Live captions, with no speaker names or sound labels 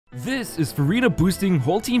This is Furina boosting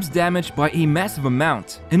whole team's damage by a massive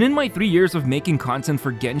amount, and in my 3 years of making content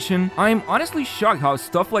for Genshin, I'm honestly shocked how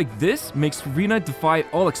stuff like this makes Furina defy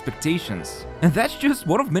all expectations. And that's just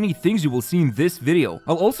one of many things you will see in this video.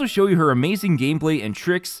 I'll also show you her amazing gameplay and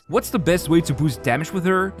tricks, what's the best way to boost damage with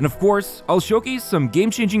her, and of course, I'll showcase some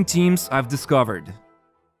game-changing teams I've discovered.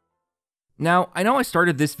 Now, I know I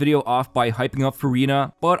started this video off by hyping up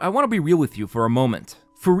Furina, but I want to be real with you for a moment.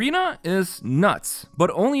 Furina is nuts,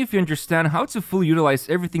 but only if you understand how to fully utilize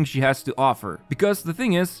everything she has to offer. Because the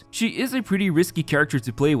thing is, she is a pretty risky character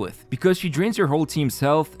to play with, because she drains your whole team's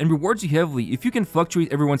health and rewards you heavily if you can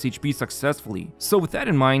fluctuate everyone's HP successfully. So with that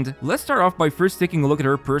in mind, let's start off by first taking a look at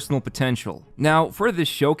her personal potential. Now, for this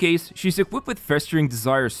showcase, she's equipped with Festering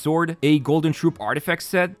Desire Sword, a Golden Troop artifact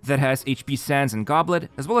set that has HP Sands and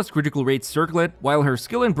Goblet, as well as Critical Rate Circlet, while her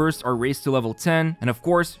skill and burst are raised to level 10, and of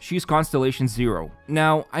course, she's Constellation 0.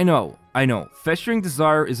 Now, I know, Festering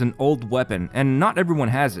Desire is an old weapon, and not everyone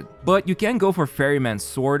has it, but you can go for Ferryman's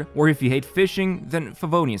Sword, or if you hate fishing, then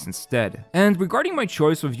Favonius instead. And regarding my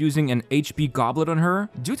choice of using an HP Goblet on her,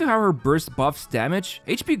 due to how her burst buffs damage,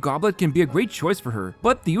 HP Goblet can be a great choice for her,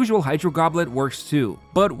 but the usual Hydro Goblet works too.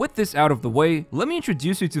 But with this out of the way, let me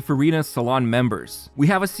introduce you to Furina's Salon members. We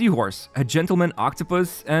have a Seahorse, a Gentleman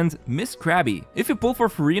Octopus, and Miss Krabby. If you pull for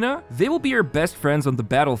Furina, they will be your best friends on the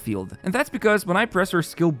battlefield, and that's because when I press her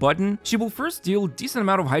skill button, she will first deal decent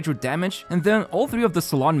amount of Hydro damage, and then all three of the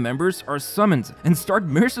Salon members are summoned and start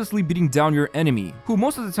mercilessly beating down your enemy, who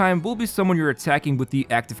most of the time will be someone you're attacking with the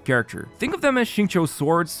active character. Think of them as Xingqiu's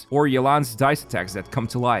swords or Yelan's dice attacks that come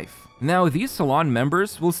to life. Now, these Salon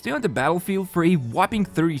members will stay on the battlefield for a whopping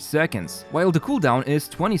 30 seconds, while the cooldown is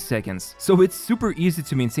 20 seconds, so it's super easy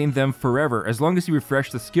to maintain them forever as long as you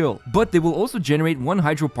refresh the skill. But they will also generate 1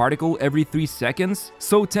 Hydro particle every 3 seconds,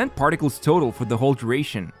 so 10 particles total for the whole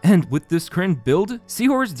duration. And with this current build,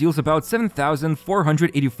 Seahorse deals about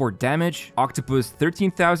 7,484 damage, Octopus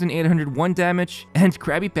 13,801 damage, and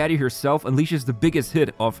Krabby Patty herself unleashes the biggest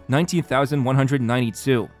hit of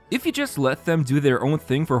 19,192. If you just let them do their own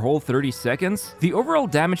thing for a whole 30 seconds, the overall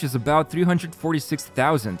damage is about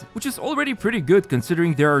 346,000, which is already pretty good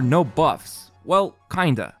considering there are no buffs. Well,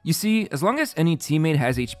 kinda. You see, as long as any teammate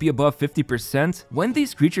has HP above 50%, when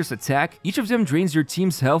these creatures attack, each of them drains your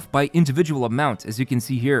team's health by individual amount, as you can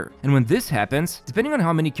see here. And when this happens, depending on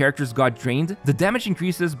how many characters got drained, the damage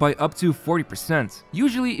increases by up to 40%.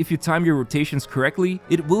 Usually, if you time your rotations correctly,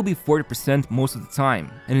 it will be 40% most of the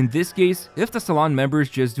time. And in this case, if the Salon members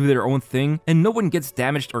just do their own thing, and no one gets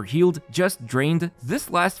damaged or healed, just drained, this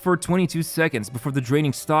lasts for 22 seconds before the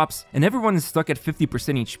draining stops, and everyone is stuck at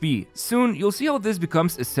 50% HP. Soon, you'll see how this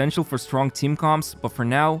becomes essential for strong team comps, but for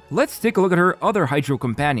now, let's take a look at her other Hydro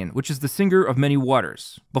companion, which is the Singer of Many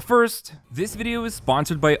Waters. But first, this video is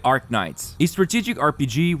sponsored by Arknights, a strategic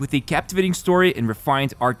RPG with a captivating story and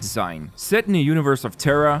refined art design. Set in a universe of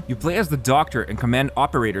Terra, you play as the Doctor and command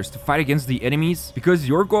operators to fight against the enemies because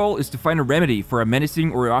your goal is to find a remedy for a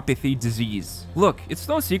menacing oreopathy disease. Look, it's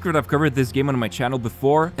no secret I've covered this game on my channel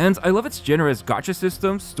before, and I love its generous gacha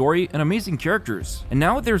system, story, and amazing characters. And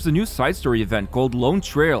now there's a new side story event called Lone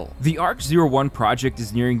Trail. The Arc 01 project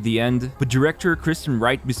is nearing the end, but director Kristen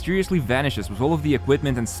Wright mysteriously vanishes with all of the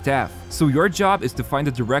equipment and staff, so your job is to find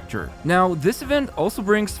the director. Now, this event also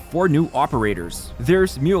brings 4 new operators.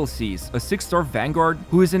 There's Mulesys, a 6-star Vanguard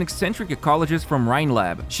who is an eccentric ecologist from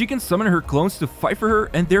Rhinelab. She can summon her clones to fight for her,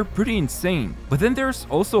 and they're pretty insane. But then there's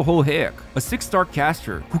also Holheek, a 6-star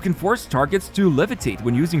caster who can force targets to levitate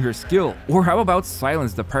when using her skill. Or how about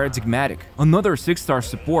Silence the Paradigmatic, another 6-star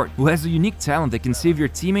support who has a unique talent that can save your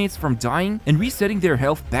teammates from dying and resetting their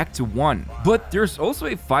health back to 1. But there's also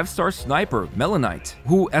a 5-star sniper, Melanite,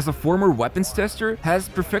 who, as a former weapons tester, has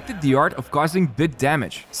perfected the art of causing big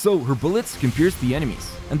damage, so her bullets can pierce the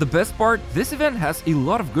enemies. And the best part, this event has a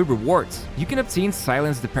lot of good rewards. You can obtain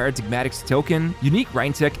Silence the Paradigmatic's token, unique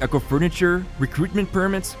Rhintech Eco Furniture, recruitment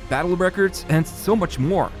permits, battle records, and so much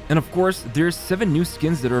more. And of course, there's 7 new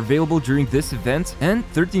skins that are available during this event, and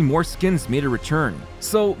 13 more skins made a return.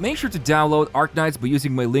 So make sure to download Arknights by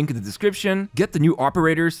using my link in the description, get the new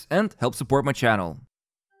operators, and help support my channel.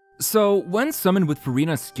 So, when summoned with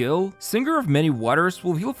Furina's skill, Singer of Many Waters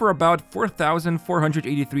will heal for about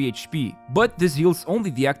 4,483 HP, but this heals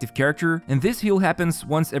only the active character, and this heal happens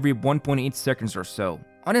once every 1.8 seconds or so.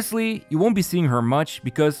 Honestly, you won't be seeing her much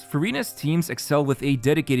because Furina's teams excel with a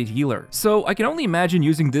dedicated healer, so I can only imagine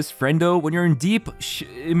using this friendo when you're in deep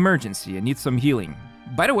emergency and need some healing.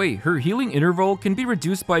 By the way, her healing interval can be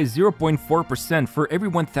reduced by 0.4% for every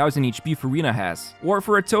 1000 HP Furina has, or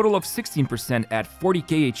for a total of 16% at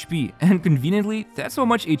 40k HP, and conveniently, that's how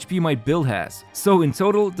much HP my build has. So in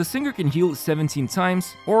total, the singer can heal 17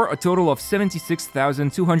 times, or a total of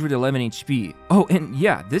 76,211 HP. Oh, and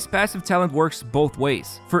yeah, this passive talent works both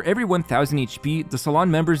ways. For every 1000 HP, the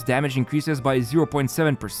salon member's damage increases by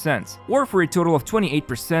 0.7%, or for a total of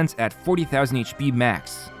 28% at 40,000 HP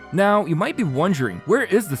max. Now, you might be wondering, where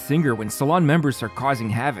is the singer when salon members are causing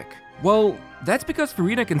havoc? Well, that's because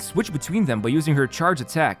Furina can switch between them by using her charge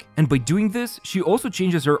attack, and by doing this, she also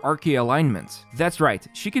changes her RK alignment. That's right,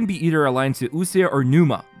 she can be either aligned to Uxia or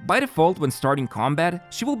Numa. By default, when starting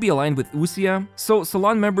combat, she will be aligned with Uxia, so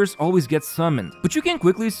salon members always get summoned. But you can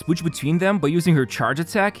quickly switch between them by using her charge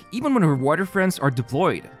attack, even when her water friends are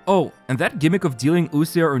deployed. Oh, and that gimmick of dealing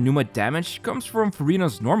Uxia or Numa damage comes from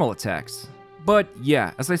Furina's normal attacks. But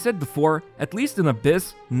yeah, as I said before, at least in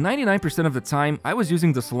Abyss, 99% of the time I was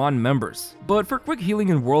using the salon members. But for quick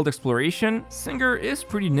healing and world exploration, Singer is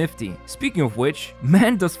pretty nifty. Speaking of which,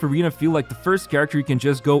 man does Furina feel like the first character you can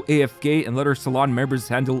just go AFK and let her salon members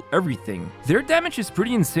handle everything. Their damage is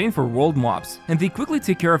pretty insane for world mobs, and they quickly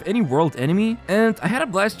take care of any world enemy, and I had a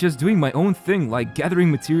blast just doing my own thing like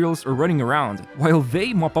gathering materials or running around, while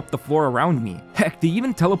they mop up the floor around me. Heck, they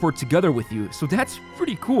even teleport together with you, so that's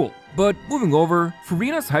pretty cool. But moving over,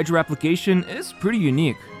 Furina's Hydro application is pretty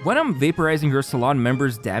unique. When I'm vaporizing her salon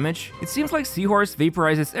members' damage, it seems like Seahorse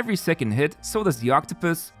vaporizes every second hit, so does the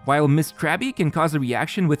Octopus, while Miss Krabby can cause a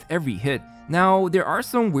reaction with every hit. Now, there are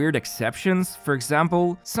some weird exceptions. For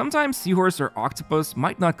example, sometimes Seahorse or Octopus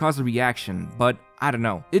might not cause a reaction, but I don't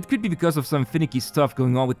know. It could be because of some finicky stuff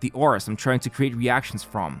going on with the auras I'm trying to create reactions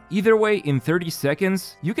from. Either way, in 30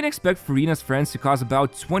 seconds, you can expect Furina's friends to cause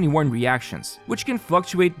about 21 reactions, which can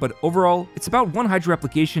fluctuate, but overall, it's about one Hydro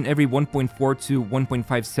application every 1.4 to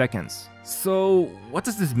 1.5 seconds. So, what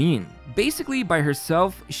does this mean? Basically, by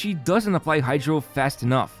herself, she doesn't apply Hydro fast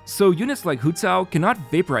enough, so units like Hu Tao cannot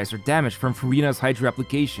vaporize her damage from Furina's Hydro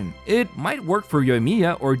application. It might work for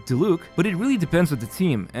Yoimiya or Diluc, but it really depends on the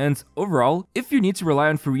team, and overall, if you need to rely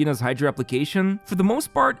on Furina's Hydro application, for the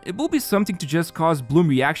most part, it will be something to just cause bloom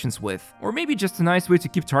reactions with, or maybe just a nice way to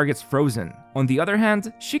keep targets frozen. On the other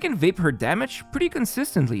hand, she can vape her damage pretty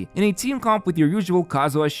consistently in a team comp with your usual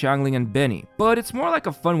Kazuha, Xiangling, and Benny, but it's more like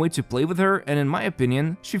a fun way to play with her, and in my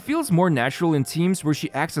opinion, she feels more natural in teams where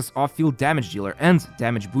she acts as off-field damage dealer and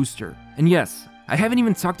damage booster. And yes, I haven't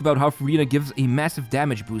even talked about how Furina gives a massive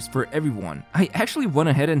damage boost for everyone. I actually went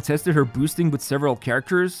ahead and tested her boosting with several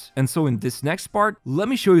characters, and so in this next part, let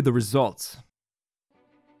me show you the results.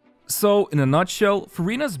 So, in a nutshell,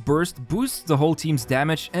 Furina's burst boosts the whole team's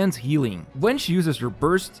damage and healing. When she uses her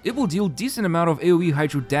burst, it will deal decent amount of AoE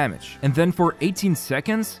Hydro damage, and then for 18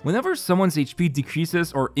 seconds, whenever someone's HP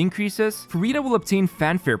decreases or increases, Furina will obtain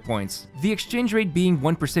Fanfare points, the exchange rate being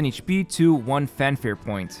 1% HP to 1 Fanfare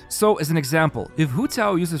point. So, as an example, if Hu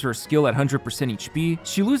Tao uses her skill at 100% HP,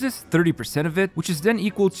 she loses 30% of it, which is then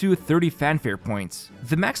equal to 30 Fanfare points.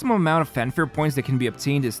 The maximum amount of Fanfare points that can be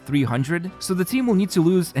obtained is 300, so the team will need to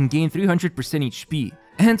lose and gain 300% HP.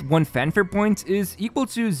 And 1 Fanfare point is equal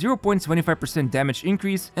to 0.25% damage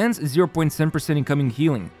increase and 0.7% incoming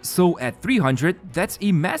healing. So at 300, that's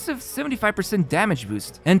a massive 75% damage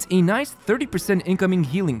boost and a nice 30% incoming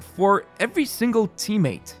healing for every single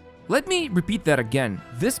teammate. Let me repeat that again.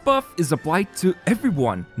 This buff is applied to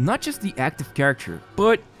everyone, not just the active character.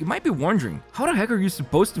 But you might be wondering, how the heck are you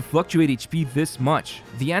supposed to fluctuate HP this much?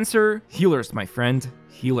 The answer, healers, my friend,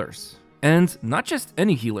 healers. And not just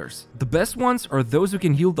any healers. The best ones are those who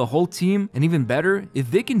can heal the whole team, and even better,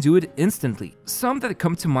 if they can do it instantly. Some that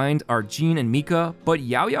come to mind are Jean and Mika, but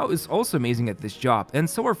Yao Yao is also amazing at this job, and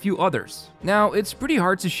so are a few others. Now, it's pretty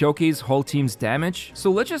hard to showcase whole team's damage,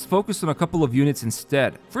 so let's just focus on a couple of units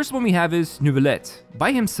instead. First one we have is Neuvillette.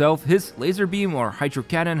 By himself, his laser beam or hydro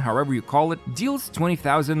cannon, however you call it, deals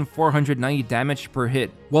 20,490 damage per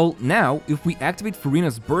hit. Well, now, if we activate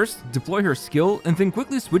Furina's burst, deploy her skill, and then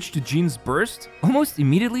quickly switch to Jean's burst, almost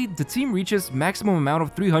immediately the team reaches maximum amount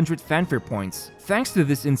of 300 Fanfare points, thanks to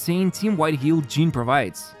this insane team-wide heal Jean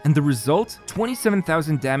provides. And the result?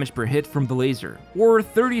 27,000 damage per hit from the laser, or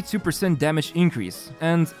 32% damage increase.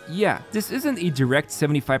 And yeah, this isn't a direct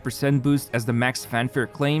 75% boost as the max Fanfare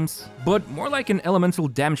claims, but more like an elemental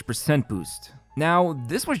damage percent boost. Now,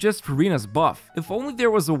 this was just Furina's buff. If only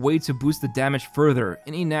there was a way to boost the damage further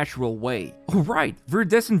in a natural way. Oh right,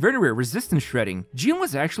 Viridescent Venereal resistance shredding. Jean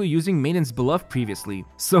was actually using Maiden's Beloved previously.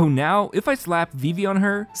 So now, if I slap Vivi on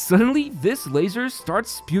her, suddenly this laser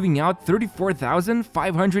starts spewing out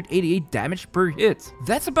 34,588 damage per hit.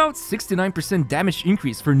 That's about 69% damage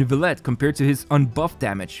increase for Neuvillette compared to his unbuffed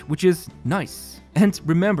damage, which is nice. And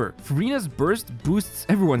remember, Furina's burst boosts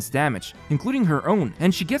everyone's damage, including her own,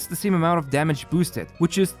 and she gets the same amount of damage boosted,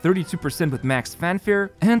 which is 32% with max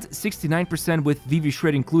Fanfare and 69% with Vivi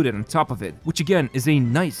Shred included on top of it, which again is a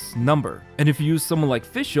nice number. And if you use someone like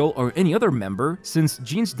Fischl or any other member, since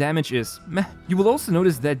Jean's damage is meh, you will also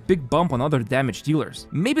notice that big bump on other damage dealers.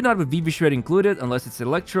 Maybe not with Vivi Shred included unless it's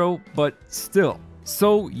Electro, but still.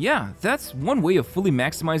 So yeah, that's one way of fully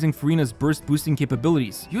maximizing Furina's burst boosting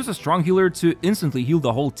capabilities. Use a strong healer to instantly heal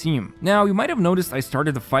the whole team. Now, you might have noticed I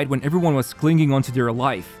started the fight when everyone was clinging onto their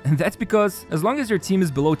life, and that's because as long as your team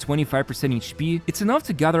is below 25% HP, it's enough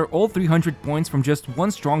to gather all 300 points from just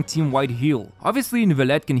one strong team-wide heal. Obviously,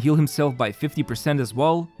 Neuvillette can heal himself by 50% as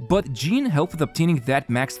well, but Jean helped with obtaining that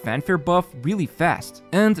max Fanfare buff really fast,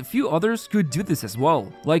 and a few others could do this as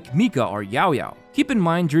well, like Mika or Yao Yao. Keep in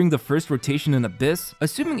mind, during the first rotation in Abyss,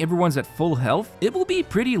 assuming everyone's at full health, it will be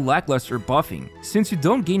pretty lackluster buffing, since you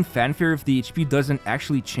don't gain Fanfare if the HP doesn't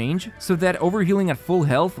actually change, so that overhealing at full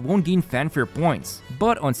health won't gain Fanfare points.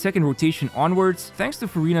 But on second rotation onwards, thanks to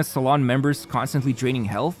Furina's Salon members constantly draining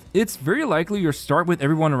health, it's very likely you'll start with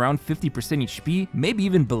everyone around 50% HP, maybe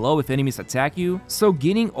even below if enemies attack you, so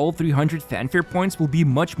gaining all 300 Fanfare points will be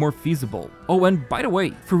much more feasible. Oh, and by the way,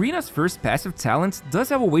 Furina's first passive talent does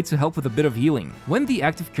have a way to help with a bit of healing. When the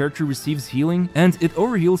active character receives healing, and it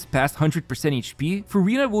overheals past 100% HP,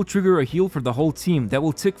 Furina will trigger a heal for the whole team that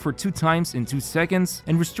will tick for 2 times in 2 seconds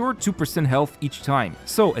and restore 2% health each time.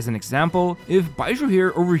 So, as an example, if Baizhu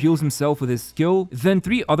here overheals himself with his skill, then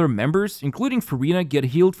 3 other members, including Furina, get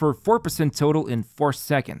healed for 4% total in 4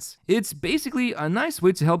 seconds. It's basically a nice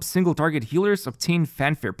way to help single target healers obtain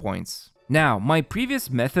Fanfare points. Now, my previous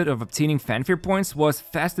method of obtaining Fanfare points was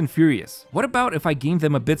fast and furious. What about if I gained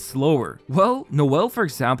them a bit slower? Well, Noelle, for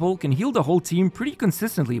example, can heal the whole team pretty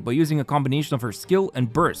consistently by using a combination of her skill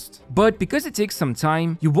and burst. But because it takes some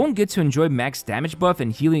time, you won't get to enjoy max damage buff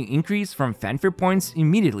and healing increase from Fanfare points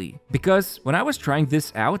immediately. Because when I was trying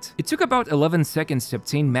this out, it took about 11 seconds to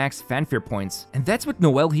obtain max Fanfare points, and that's with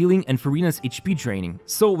Noelle healing and Furina's HP draining.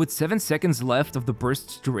 So with 7 seconds left of the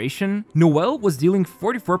burst's duration, Noelle was dealing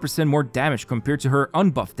 44% more damage compared to her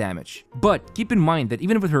unbuffed damage. But keep in mind that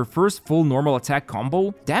even with her first full normal attack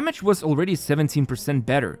combo, damage was already 17%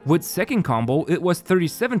 better. With second combo, it was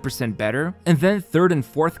 37% better, and then third and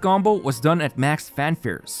fourth combo was done at max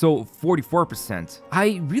Fanfare, so 44%.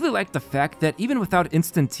 I really like the fact that even without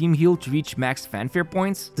instant team heal to reach max Fanfare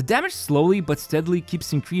points, the damage slowly but steadily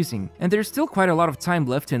keeps increasing, and there's still quite a lot of time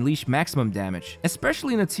left to unleash maximum damage,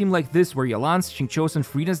 especially in a team like this where Yalan's, Xingqiu's, and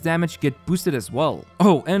Furina's damage get boosted as well.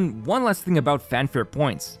 Oh, and one last thing about Fanfare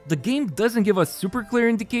points. The game doesn't give a super clear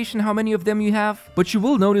indication how many of them you have, but you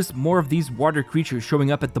will notice more of these water creatures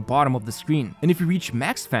showing up at the bottom of the screen. And if you reach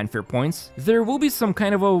max Fanfare points, there will be some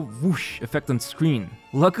kind of a whoosh effect on screen.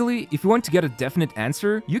 Luckily, if you want to get a definite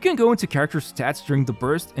answer, you can go into character stats during the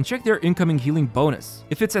burst and check their incoming healing bonus.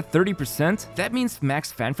 If it's at 30%, that means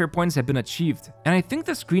max Fanfare points have been achieved. And I think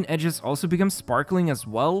the screen edges also become sparkling as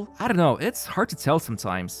well. I don't know, it's hard to tell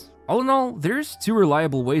sometimes. All in all, there's 2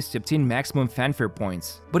 reliable ways to obtain maximum Fanfare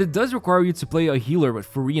points, but it does require you to play a healer with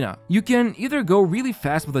Furina. You can either go really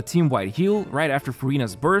fast with a team-wide heal right after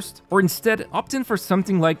Furina's burst, or instead opt in for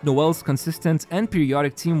something like Noelle's consistent and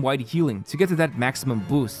periodic team-wide healing to get to that maximum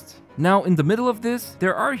boost. Now, in the middle of this,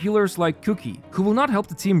 there are healers like Cookie, who will not help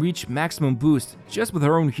the team reach maximum boost just with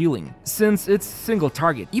her own healing, since it's single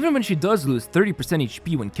target, even when she does lose 30%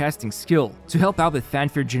 HP when casting skill, to help out with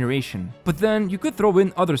Fanfare generation. But then, you could throw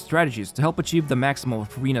in other strategies to help achieve the maximum of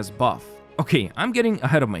Furina's buff. Okay, I'm getting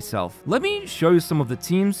ahead of myself. Let me show you some of the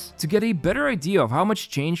teams to get a better idea of how much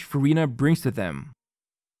change Furina brings to them.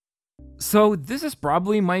 So this is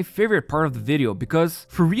probably my favorite part of the video because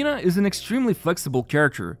Furina is an extremely flexible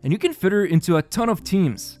character and you can fit her into a ton of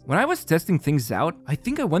teams. When I was testing things out, I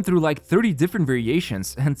think I went through like 30 different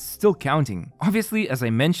variations and still counting. Obviously, as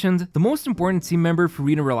I mentioned, the most important team member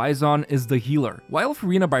Furina relies on is the healer. While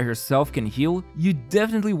Furina by herself can heal, you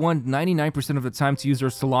definitely want 99% of the time to use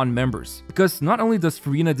her Salon members, because not only does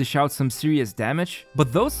Furina dish out some serious damage,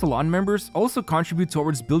 but those Salon members also contribute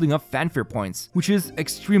towards building up Fanfare points, which is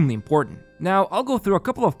extremely important. Now, I'll go through a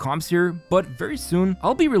couple of comps here, but very soon,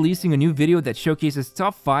 I'll be releasing a new video that showcases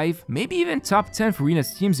top 5, maybe even top 10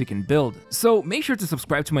 Furina's teams you can build. So make sure to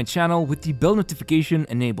subscribe to my channel with the bell notification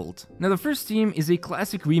enabled. Now, the first team is a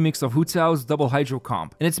classic remix of Hu Tao's double Hydro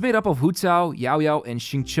comp, and it's made up of Hu Tao, Yao Yao, and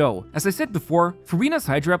Xingqiu. As I said before, Furina's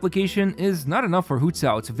Hydro application is not enough for Hu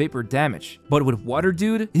Tao to vapor damage, but with Water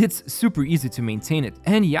Dude, it's super easy to maintain it,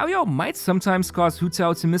 and Yao Yao might sometimes cause Hu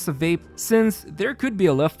Tao to miss a vape, since there could be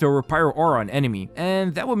a leftover Pyro Aura on enemy,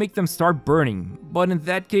 and that would make them start burning. But in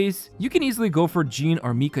that case, you can easily go for Jean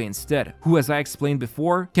or Mika instead, who, as I explained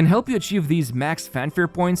before, can help you achieve these max Fanfare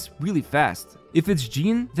points really fast. If it's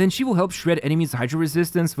Jean, then she will help shred enemies' Hydro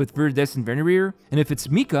resistance with Viridescent Venereer, and if it's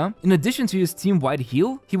Mika, in addition to his team-wide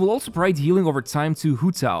heal, he will also provide healing over time to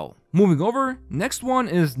Hu Tao. Moving over, next one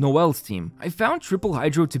is Noelle's team. I found Triple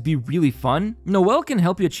Hydro to be really fun. Noelle can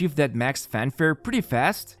help you achieve that max Fanfare pretty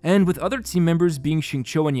fast, and with other team members being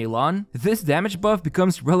Xingqiu and Yelan, this damage buff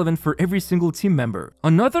becomes relevant for every single team member.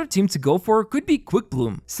 Another team to go for could be Quick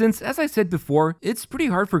Bloom, since as I said before, it's pretty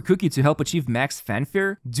hard for Cookie to help achieve max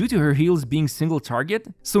Fanfare due to her heals being single target,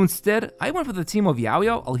 so instead, I went with a team of Yao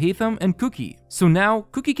Yao, Alhaitham, and Cookie. So now,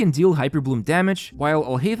 Cookie can deal Hyper Bloom damage, while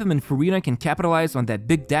Alhaitham and Furina can capitalize on that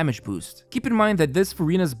big damage boost. Keep in mind that this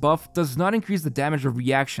Furina's buff does not increase the damage of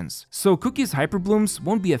reactions, so Cookie's Hyper Blooms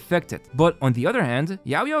won't be affected, but on the other hand,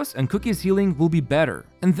 Yao Yao's and Cookie's healing will be better.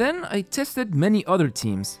 And then I tested many other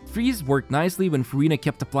teams. Freeze worked nicely when Furina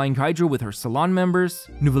kept applying Hydro with her Salon members,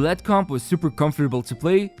 Nouvellette comp was super comfortable to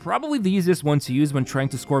play, probably the easiest one to use when trying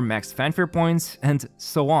to score max Fanfare points, and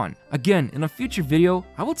so on. Again, in a future video,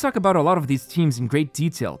 I will talk about a lot of these teams in great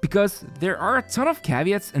detail, because there are a ton of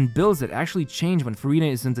caveats and builds that actually change when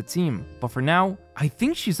Furina is in the team. But for now, I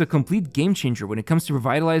think she's a complete game changer when it comes to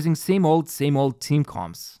revitalizing same old team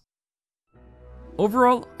comps.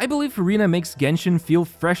 Overall, I believe Furina makes Genshin feel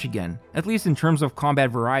fresh again, at least in terms of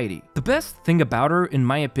combat variety. The best thing about her, in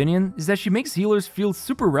my opinion, is that she makes healers feel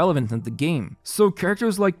super relevant in the game. So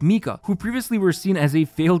characters like Mika, who previously were seen as a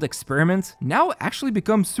failed experiment, now actually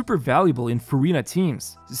become super valuable in Furina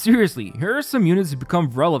teams. Seriously, here are some units who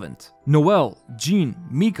become relevant. Noelle, Jean,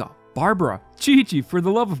 Mika, Barbara, Chi-Chi, for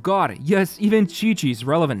the love of God, yes, even Chi-Chi is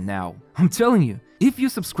relevant now. I'm telling you, if you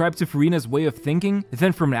subscribe to Furina's way of thinking,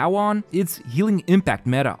 then from now on, it's healing impact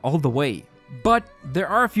meta all the way. But there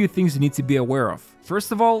are a few things you need to be aware of.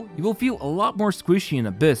 First of all, you will feel a lot more squishy in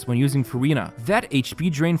Abyss when using Furina. That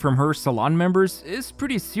HP drain from her Salon members is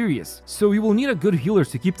pretty serious, so you will need a good healer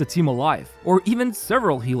to keep the team alive, or even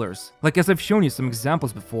several healers, like as I've shown you some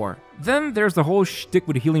examples before. Then there's the whole shtick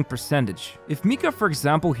with healing percentage. If Mika, for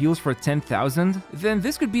example, heals for 10,000, then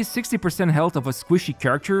this could be 60% health of a squishy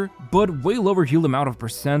character, but way lower heal amount of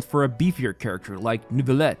percent for a beefier character like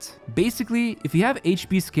Nouvellette. Basically, if you have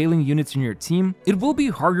HP scaling units in your team, it will be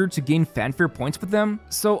harder to gain Fanfare points with them,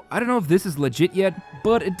 so I don't know if this is legit yet,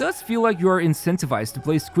 but it does feel like you are incentivized to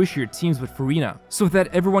play squishier teams with Furina, so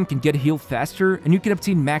that everyone can get healed faster and you can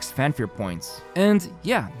obtain max Fanfare points. And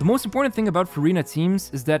yeah, the most important thing about Furina teams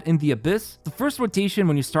is that in the Abyss, the first rotation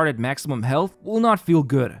when you start at maximum health will not feel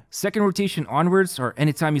good. Second rotation onwards, or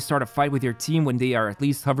anytime you start a fight with your team when they are at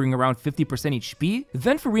least hovering around 50% HP,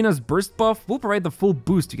 then Furina's burst buff will provide the full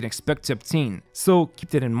boost you can expect to obtain, so keep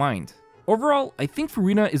that in mind. Overall, I think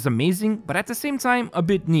Furina is amazing, but at the same time, a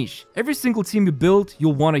bit niche. Every single team you build,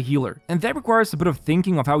 you'll want a healer, and that requires a bit of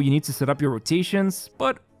thinking of how you need to set up your rotations,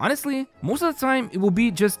 but honestly, most of the time, it will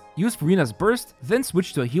be just use Furina's burst, then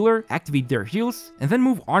switch to a healer, activate their heals, and then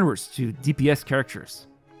move onwards to DPS characters.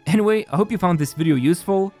 Anyway, I hope you found this video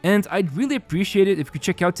useful, and I'd really appreciate it if you could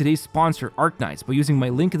check out today's sponsor, Arknights, by using my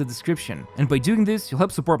link in the description. And by doing this, you'll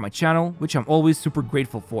help support my channel, which I'm always super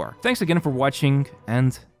grateful for. Thanks again for watching,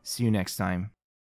 and see you next time.